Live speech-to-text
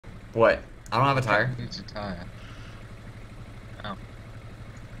What? I don't have a tire. It's a tire. Oh.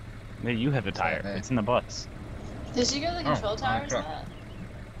 Maybe you have a tire. It's in the bus. Did you go to the control towers truck. yet?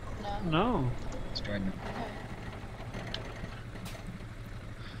 No. No. Let's join them.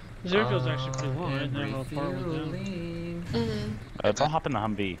 This airfield's actually pretty long. I didn't know how far it was down. Mm-hmm. Let's all hop in the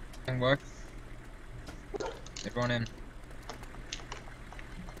Humvee. Can work. Everyone in.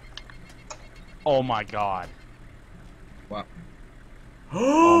 Oh my god. What?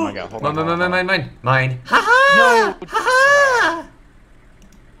 Oh my god. Hold on. Mine. Ha ha! No! Ha ha!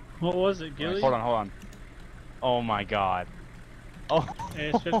 What was it, Gilly? Hold on. Oh my god. Oh.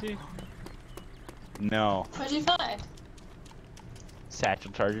 AS-50? What No. did you find?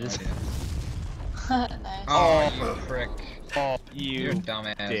 Satchel charges. Nice. Oh, you prick. Oh, You're a you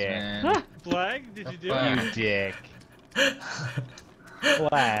dumbass, dick. man. Flag? Did you do Flag. it? You dick.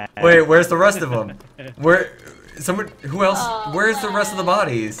 Flag. Wait, where's the rest of them? Where? Someone? Who else? Where's the rest of the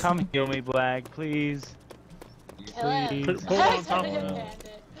bodies? Come heal me, Blag, please. Kill him. Put it on top of Him, it.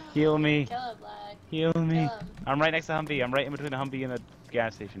 Bandit. Heal me. Kill him, Black. Heal me. Kill him. I'm right next to Humvee. I'm right in between the Humvee and the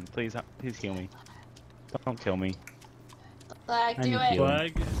gas station. Please heal me. Don't kill me. Black, I do need it.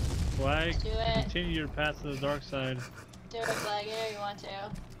 healing. Flag, Do it. continue your path to the dark side. Do it, Black. You know you want to.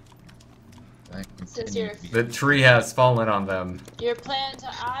 I Since continue you're- to be- The tree has fallen on them. Your plan to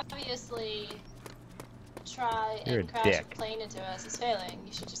obviously try You're and a crash dick. a plane into us is failing.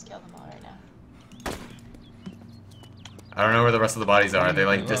 You should just kill them all right now. I don't know where the rest of the bodies are. They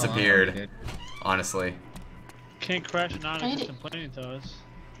like Well, disappeared. dude. Honestly. Can't crash a non-existent plane into us.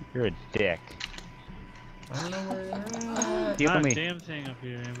 You're a dick. I don't know where they're at. Heal Not a me. damn thing up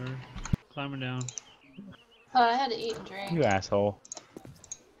here, Amber. Climbing down. Oh, I had to eat and drink. You asshole.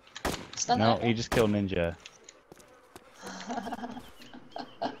 Still No, not you just killed Ninja.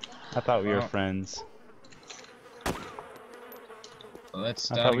 I thought we were Well. friends. Well,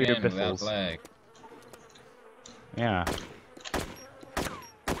 let's I start thought we were again without biffles. flag. Yeah.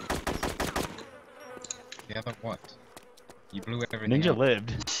 Yeah, but what? You blew everything Ninja up. lived.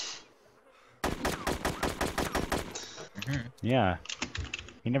 Mhm. Yeah.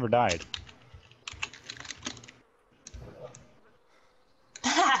 He never died.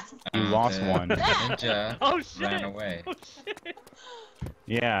 You lost And, one. Ninja Oh shit! ran away. Oh shit!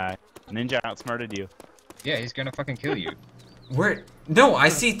 Yeah. Ninja outsmarted you. Yeah, he's gonna fucking kill you. Where? No, I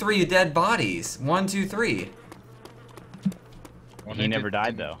see 3 dead bodies. 1, 2, 3. Well, He Ninja never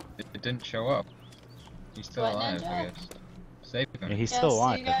died didn't- though. It didn't show up. He's still What, alive, I Ninja? guess. Save Yeah, him. he's Yes, still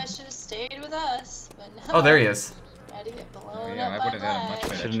alive. you guys should have stayed with us, but no. Oh, there he is. Had to get blown Oh, yeah, I up by would've had a much Black.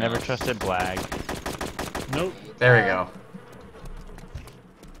 better Should have never chance. trusted Blag. Nope. There we go.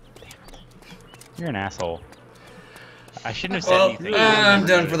 You're an asshole. I shouldn't have said Well, anything. I'm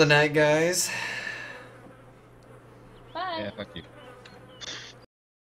done for the night, guys.